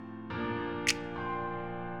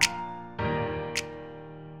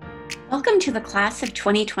Welcome to the Class of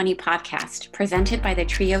 2020 podcast presented by the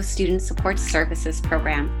TRIO Student Support Services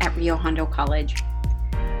Program at Rio Hondo College.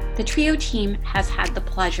 The TRIO team has had the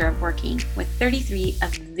pleasure of working with 33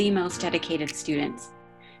 of the most dedicated students.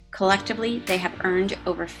 Collectively, they have earned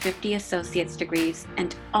over 50 associate's degrees,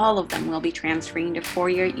 and all of them will be transferring to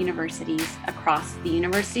four-year universities across the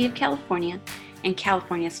University of California and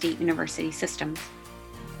California State University systems.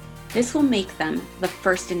 This will make them the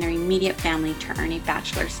first in their immediate family to earn a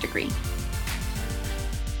bachelor's degree.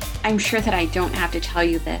 I'm sure that I don't have to tell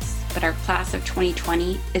you this, but our class of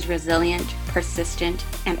 2020 is resilient, persistent,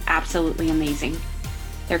 and absolutely amazing.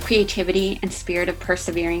 Their creativity and spirit of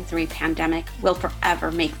persevering through a pandemic will forever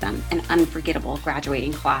make them an unforgettable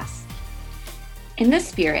graduating class. In this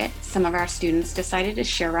spirit, some of our students decided to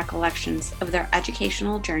share recollections of their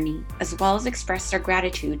educational journey, as well as express their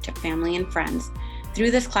gratitude to family and friends through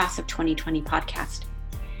this Class of 2020 podcast.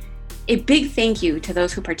 A big thank you to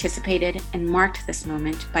those who participated and marked this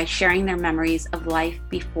moment by sharing their memories of life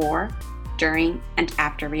before, during, and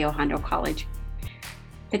after Rio Hondo College.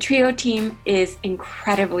 The TRIO team is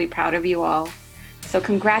incredibly proud of you all, so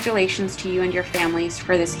congratulations to you and your families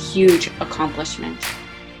for this huge accomplishment.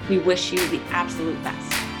 We wish you the absolute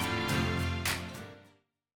best.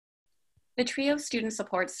 The TRIO Student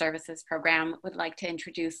Support Services Program would like to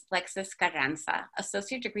introduce Lexis Carranza,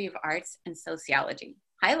 Associate Degree of Arts in Sociology.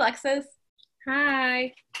 Hi, Lexis.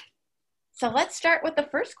 Hi. So let's start with the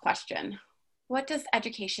first question. What does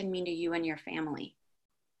education mean to you and your family?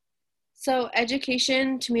 So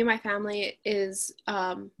education to me and my family is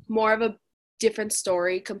more of a different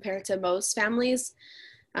story compared to most families.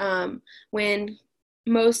 When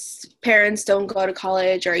most parents don't go to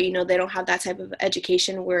college or, they don't have that type of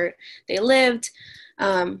education where they lived.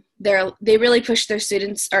 They really push their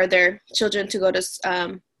students or their children to go to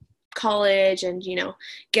college and,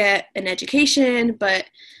 get an education. But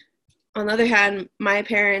on the other hand, my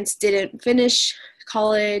parents didn't finish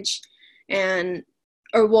college they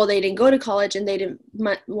didn't go to college and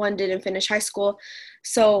one didn't finish high school.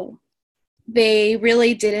 So they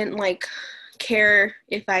really didn't care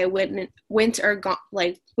if I went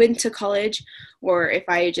to college or if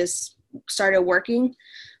I just started working.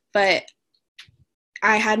 But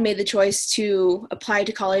I had made the choice to apply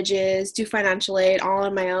to colleges, do financial aid all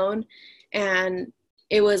on my own, and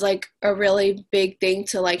it was a really big thing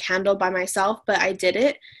to handle by myself, but I did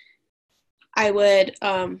it. I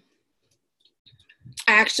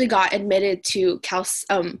actually got admitted to Cal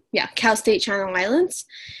State Channel Islands,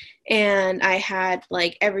 and I had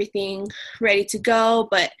everything ready to go,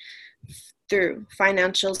 but through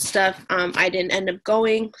financial stuff, I didn't end up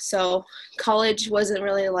going. So college wasn't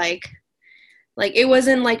really it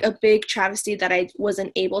wasn't a big travesty that I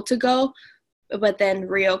wasn't able to go, but then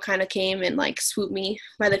Rio kind of came and swooped me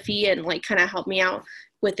by the feet and kind of helped me out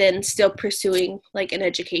within still pursuing an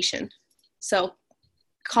education. So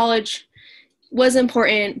college was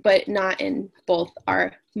important, but not in both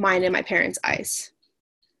mine and my parents' eyes.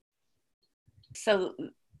 So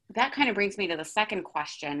that kind of brings me to the second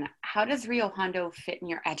question. How does Rio Hondo fit in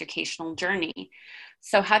your educational journey?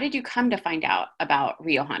 So how did you come to find out about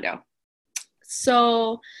Rio Hondo?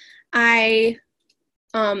 So at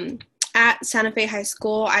Santa Fe High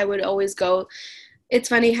School, I would always go. It's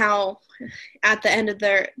funny how at the end of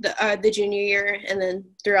the junior year and then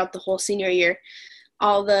throughout the whole senior year,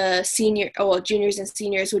 all the juniors and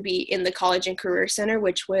seniors would be in the College and Career Center,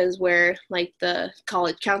 which was where the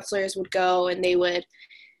college counselors would go and they would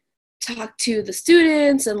talk to the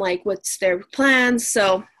students and what's their plans.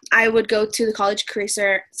 So I would go to the College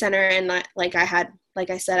Career Center and I had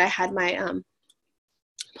my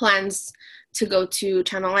plans to go to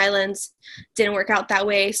Channel Islands. Didn't work out that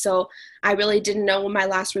way, so I really didn't know what my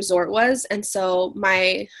last resort was. And so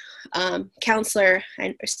my counselor,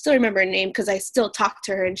 I still remember her name because I still talk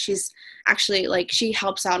to her, and she's actually she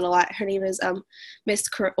helps out a lot. Her name is Miss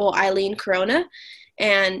Eileen Corona,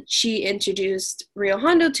 and she introduced Rio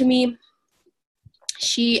Hondo to me.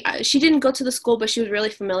 She didn't go to the school, but she was really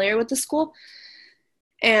familiar with the school,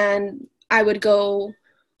 and I would go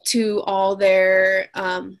to all their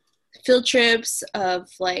field trips of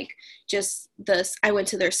I went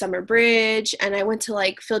to their summer bridge, and I went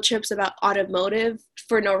to field trips about automotive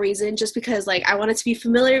for no reason, just because I wanted to be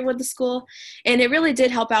familiar with the school. And it really did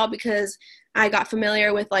help out because I got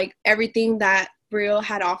familiar with everything that Rio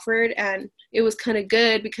had offered, and it was kind of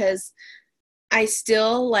good because I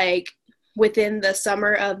still within the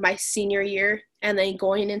summer of my senior year and then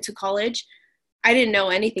going into college, I didn't know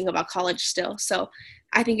anything about college still. So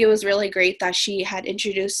I think it was really great that she had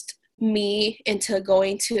introduced me into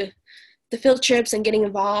going to the field trips and getting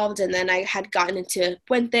involved. And then I had gotten into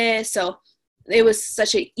Puente. So it was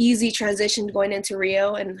such an easy transition going into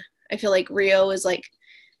Rio. And I feel like Rio is like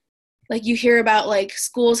you hear about like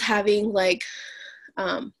schools having like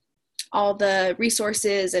all the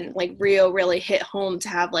resources, and like Rio really hit home to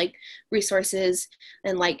have like resources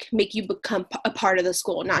and like make you become a part of the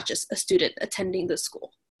school, not just a student attending the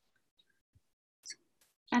school.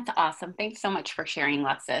 That's awesome. Thanks so much for sharing,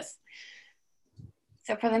 Lexus.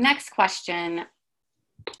 So for the next question,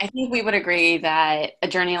 I think we would agree that a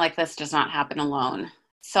journey like this does not happen alone.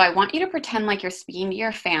 So I want you to pretend like you're speaking to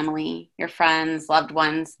your family, your friends, loved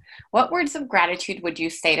ones. What words of gratitude would you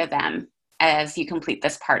say to them as you complete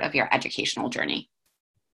this part of your educational journey?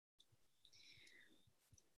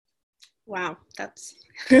 Wow, that's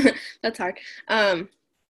that's hard. I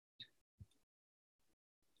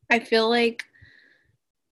feel like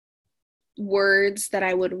words that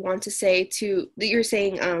I would want to say to that you're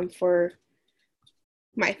saying for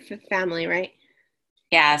my family, right?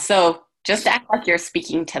 Yeah, so just act like you're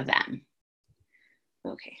speaking to them.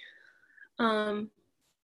 Okay.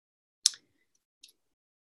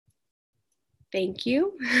 Thank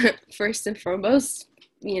you, first and foremost,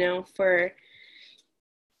 for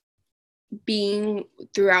being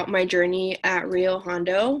throughout my journey at Rio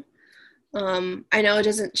Hondo. I know it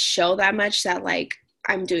doesn't show that much that like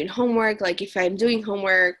I'm doing homework, like if I'm doing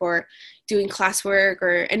homework or doing classwork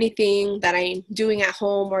or anything that I'm doing at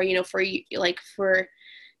home, or, for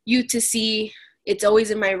you to see, it's always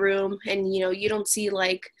in my room. And, you don't see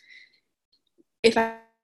like if I'm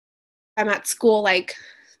at school, like,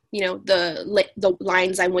 the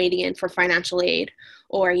lines I'm waiting in for financial aid,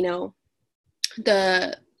 or,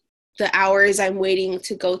 the hours I'm waiting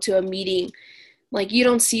to go to a meeting. Like you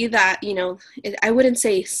don't see that, I wouldn't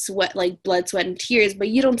say sweat, like blood, sweat, and tears, but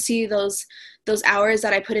you don't see those hours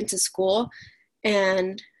that I put into school.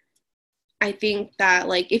 And I think that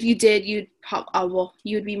like if you did, you'd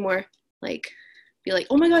be more like, be like,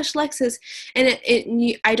 oh my gosh, Lexus. And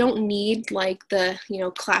I don't need like the,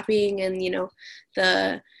 clapping and,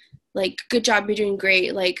 the like, good job, you're doing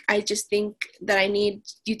great. Like, I just think that I need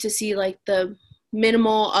you to see like the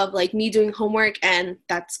minimal of like me doing homework, and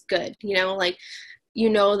that's good, like,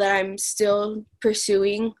 that I'm still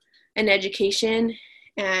pursuing an education.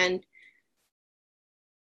 And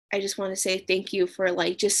I just want to say thank you for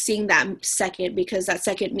like just seeing that second, because that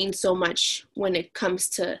second means so much when it comes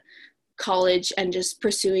to college and just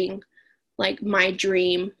pursuing like my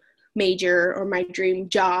dream major or my dream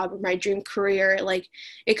job or my dream career. Like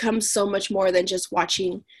it comes so much more than just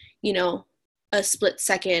watching, a split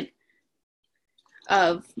second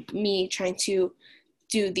of me trying to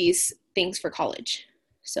do these things for college.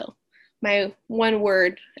 So my one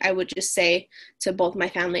word I would just say to both my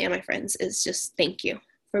family and my friends is just thank you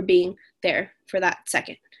for being there for that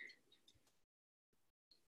second.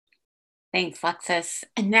 Thanks, Lexus.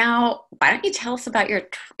 And now, why don't you tell us about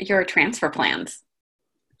your transfer plans?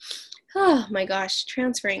 Oh my gosh,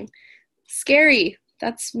 transferring. Scary.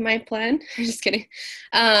 That's my plan. Just kidding.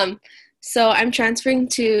 So I'm transferring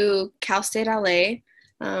to Cal State LA.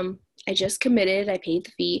 I just committed. I paid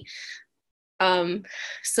the fee.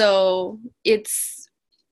 So it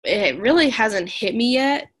really hasn't hit me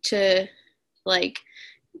yet to like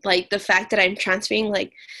the fact that I'm transferring.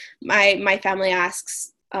 Like my family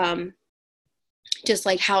asks, just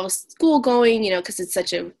like how's school going, because it's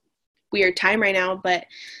such a weird time right now. But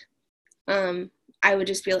I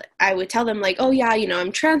would tell them like, oh yeah,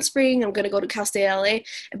 I'm transferring, I'm gonna go to Cal State LA.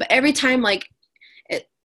 But every time, like,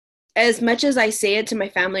 as much as I say it to my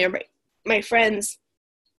family or my friends,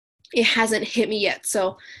 it hasn't hit me yet.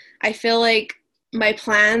 So I feel like my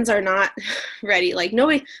plans are not ready. Like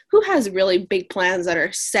nobody who has really big plans that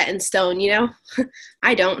are set in stone,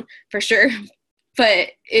 I don't, for sure. But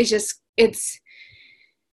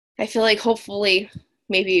I feel like hopefully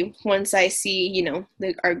maybe once I see,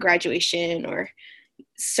 our graduation or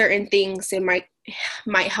certain things, it might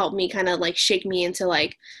help me kind of like shake me into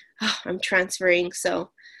like, oh, I'm transferring.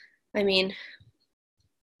 So, I mean,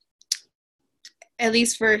 at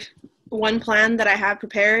least for one plan that I have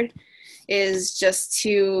prepared is just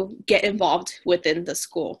to get involved within the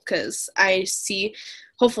school, because I see,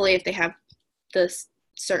 hopefully if they have the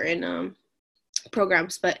certain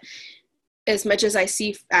programs, but as much as I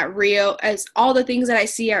see at Rio, as all the things that I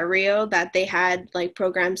see at Rio that they had like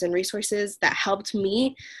programs and resources that helped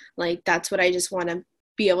me, like that's what I just want to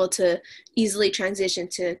be able to easily transition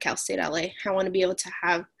to Cal State LA. I want to be able to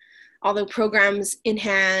have all the programs in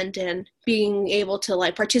hand and being able to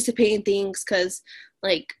like participate in things, because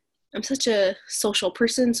like I'm such a social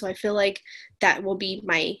person. So I feel like that will be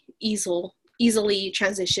my easily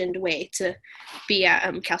transitioned way to be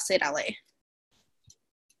at Cal State LA.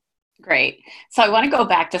 Great. So I want to go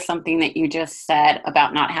back to something that you just said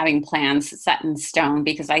about not having plans set in stone,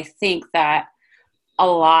 because I think that a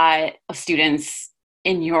lot of students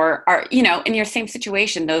in your are, in your same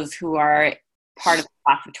situation, those who are part of the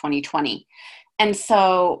class of 2020. And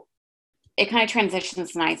so it kind of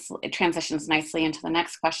transitions nicely into the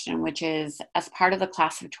next question, which is, as part of the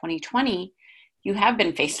class of 2020, you have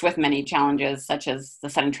been faced with many challenges, such as the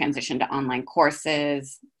sudden transition to online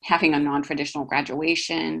courses, having a non-traditional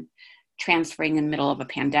graduation, transferring in the middle of a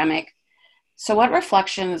pandemic. So what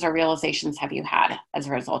reflections or realizations have you had as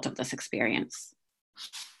a result of this experience?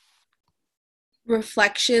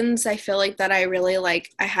 Reflections, I feel like that I really like,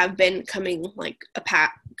 I have been coming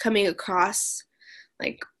across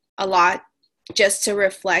like a lot, just to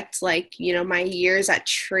reflect, like, my years at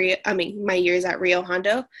my years at Rio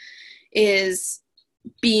Hondo is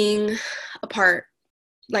being a part,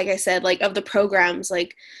 like I said, like of the programs.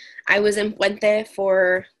 Like I was in Puente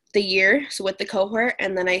for the year, so with the cohort,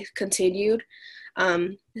 and then I continued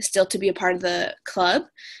still to be a part of the club.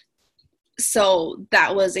 So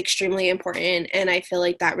that was extremely important, and I feel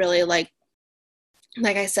like that really, like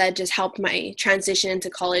I said, just helped my transition into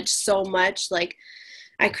college so much. Like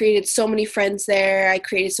I created so many friends there, I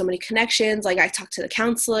created so many connections, like I talked to the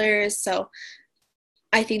counselors. So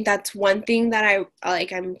I think that's one thing that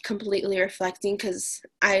I'm completely reflecting, because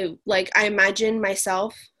I imagine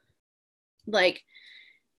myself like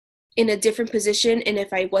in a different position, and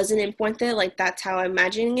if I wasn't in Puente, like that's how I'm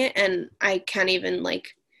imagining it, and I can't even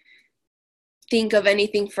like think of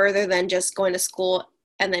anything further than just going to school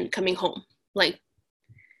and then coming home. Like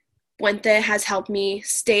Puente has helped me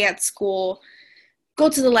stay at school, go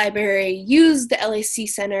to the library, use the LAC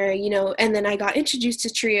Center, and then I got introduced to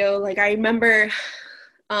Trio. Like I remember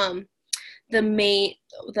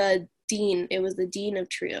the dean, it was the dean of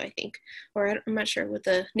Trio, I think, or I'm not sure what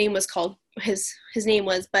the name was called, his name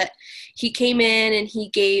was, but he came in and he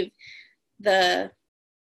gave the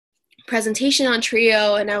presentation on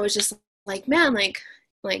Trio, and I was just like, man, like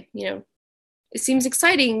it seems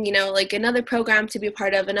exciting, like another program to be a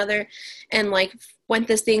part of, and like when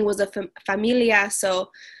this thing was a familia.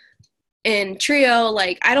 So in Trio,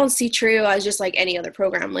 like I don't see Trio as just like any other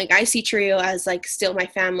program. Like I see Trio as like still my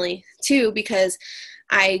family too, because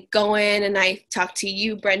I go in and I talk to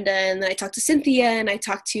you, Brenda, and then I talk to Cynthia, and I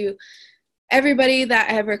talk to everybody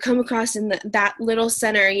that I ever come across in that little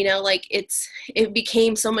center. Like it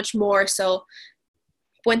became so much more. So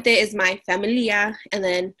Puente is my familia, and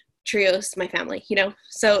then Trio is my family,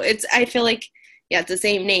 So I feel like, yeah, it's the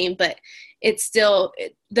same name, but it's still,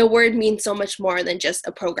 the word means so much more than just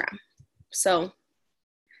a program. So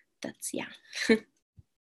that's, yeah.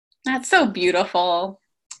 That's so beautiful.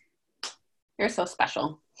 You're so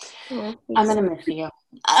special. Oh, I'm going to miss you.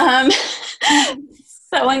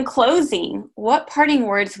 So in closing, what parting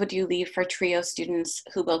words would you leave for Trio students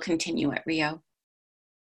who will continue at Rio?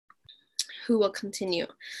 Who will continue?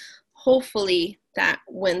 Hopefully that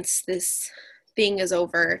once this thing is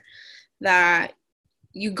over, that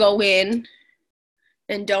you go in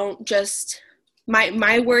and don't just,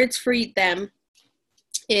 my words for them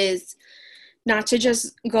is not to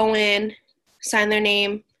just go in, sign their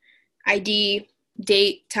name, ID,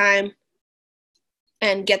 date, time,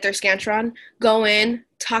 and get their Scantron. Go in,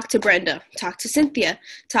 talk to Brenda, talk to Cynthia,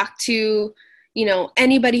 talk to,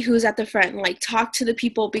 anybody who's at the front, like talk to the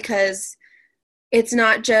people, because it's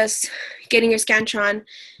not just getting your Scantron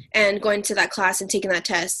and going to that class and taking that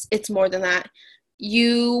test. It's more than that.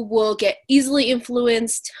 You will get easily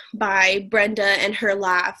influenced by Brenda and her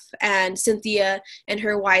laugh, and Cynthia and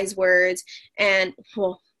her wise words, and,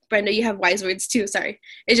 well, Brenda, you have wise words too, sorry.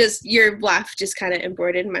 It's just, your laugh just kind of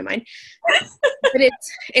embroidered in my mind. But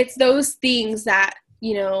it's those things that,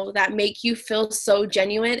 that make you feel so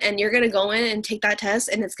genuine, and you're going to go in and take that test,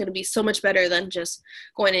 and it's going to be so much better than just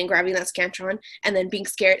going in and grabbing that Scantron and then being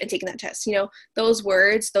scared and taking that test. Those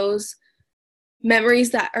words, those memories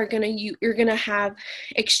that you're going to have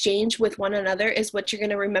exchange with one another is what you're going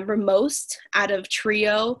to remember most out of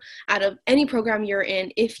Trio, out of any program you're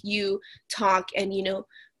in, if you talk and,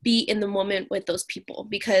 be in the moment with those people.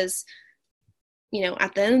 Because,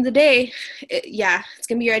 at the end of the day, it's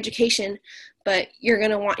going to be your education, but you're going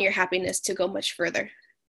to want your happiness to go much further.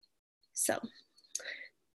 So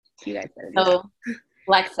you guys better do that.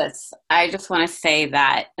 Lexus, I just want to say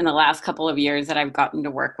that in the last couple of years that I've gotten to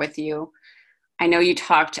work with you, I know you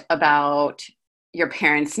talked about your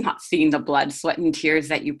parents not seeing the blood, sweat, and tears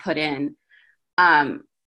that you put in.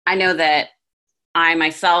 I know that I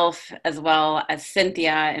myself, as well as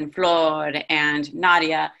Cynthia and Flor and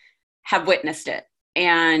Nadia, have witnessed it.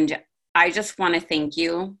 And I just want to thank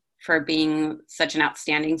you for being such an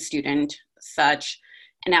outstanding student, such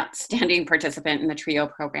an outstanding participant in the TRIO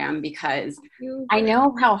program, because You. I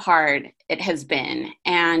know how hard it has been,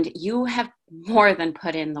 and you have more than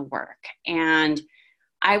put in the work. And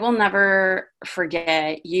I will never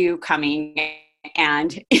forget you coming,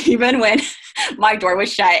 and even when my door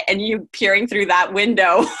was shut and you peering through that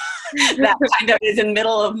window that kind of is in the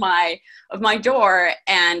middle of my door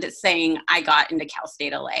and saying, I got into Cal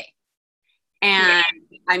State LA. And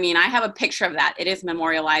I mean, I have a picture of that. It is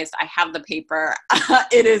memorialized. I have the paper.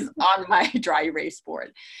 It is on my dry erase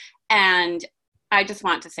board. And I just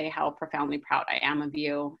want to say how profoundly proud I am of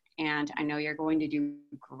you. And I know you're going to do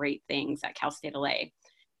great things at Cal State LA.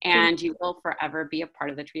 And you will forever be a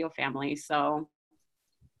part of the TRIO family. So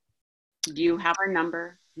you have our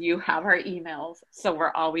number. You have our emails. So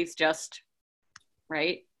we're always just,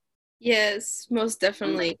 right? Yes, most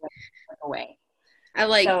definitely. Away. I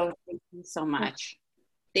like. So thank you so much.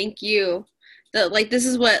 Thank you. This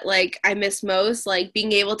is what like I miss most, like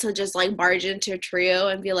being able to just like barge into a TRIO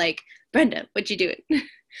and be like, Brenda, what you doing?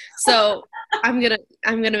 So I'm gonna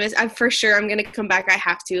miss. I'm for sure. I'm gonna come back. I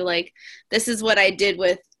have to. Like, this is what I did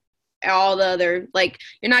with all the other. Like,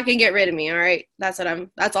 you're not gonna get rid of me. All right. That's all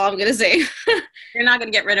I'm gonna say. You're not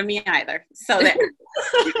gonna get rid of me either. So there.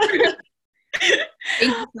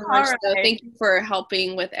 Thank you so much. All Though. right. Thank you for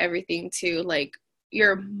helping with everything too. Like,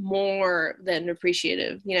 you're more than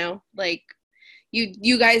appreciative. You know, like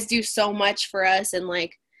you guys do so much for us, and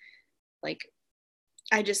like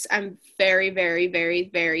I'm very, very, very,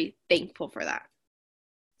 very thankful for that.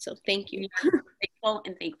 So thank you.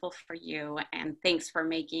 Thankful for you, and thanks for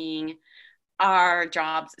making our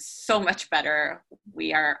jobs so much better.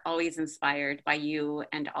 We are always inspired by you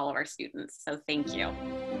and all of our students. So thank you.